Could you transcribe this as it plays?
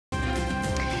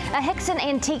A Hixson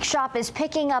antique shop is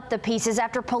picking up the pieces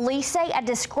after police say a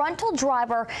disgruntled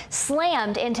driver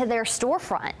slammed into their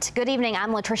storefront. Good evening,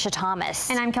 I'm Latricia Thomas.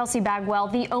 And I'm Kelsey Bagwell.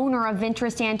 The owner of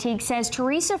Vintrust Antique says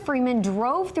Teresa Freeman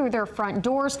drove through their front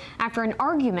doors after an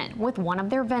argument with one of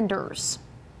their vendors.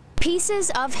 Pieces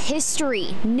of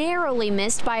history narrowly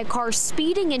missed by a car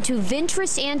speeding into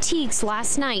Vintrust Antiques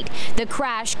last night. The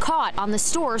crash caught on the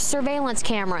store's surveillance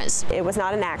cameras. It was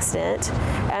not an accident.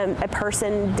 A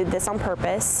person did this on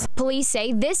purpose. Police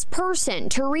say this person,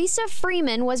 Teresa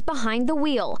Freeman, was behind the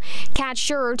wheel. Kat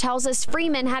Schur tells us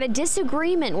Freeman had a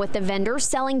disagreement with the vendor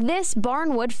selling this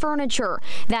barnwood furniture.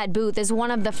 That booth is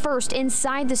one of the first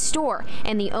inside the store,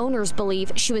 and the owners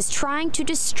believe she was trying to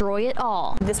destroy it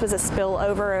all. This was a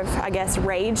spillover of, I guess,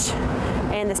 rage,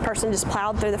 and this person just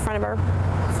plowed through the front of our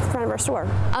store.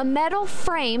 A metal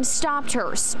frame stopped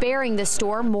her, sparing the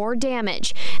store more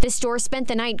damage. The store spent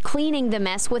the night cleaning the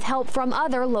mess with help from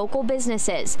other local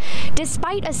businesses.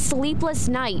 Despite a sleepless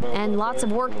night and lots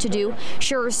of work to do,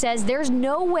 Schur says there's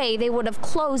no way they would have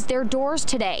closed their doors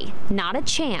today. Not a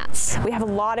chance. We have a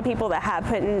lot of people that have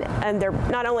put in their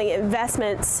not only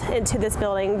investments into this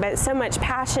building, but so much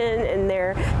passion and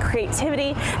their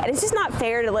creativity. And it's just not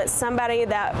fair to let somebody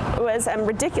that was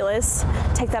ridiculous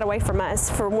take that away from us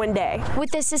for one day.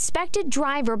 With the suspected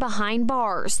driver behind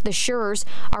bars, the Schurs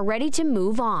are ready to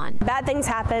move on. Bad things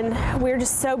happen. We're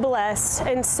just so blessed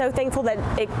and so thankful that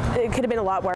it could have been a lot worse.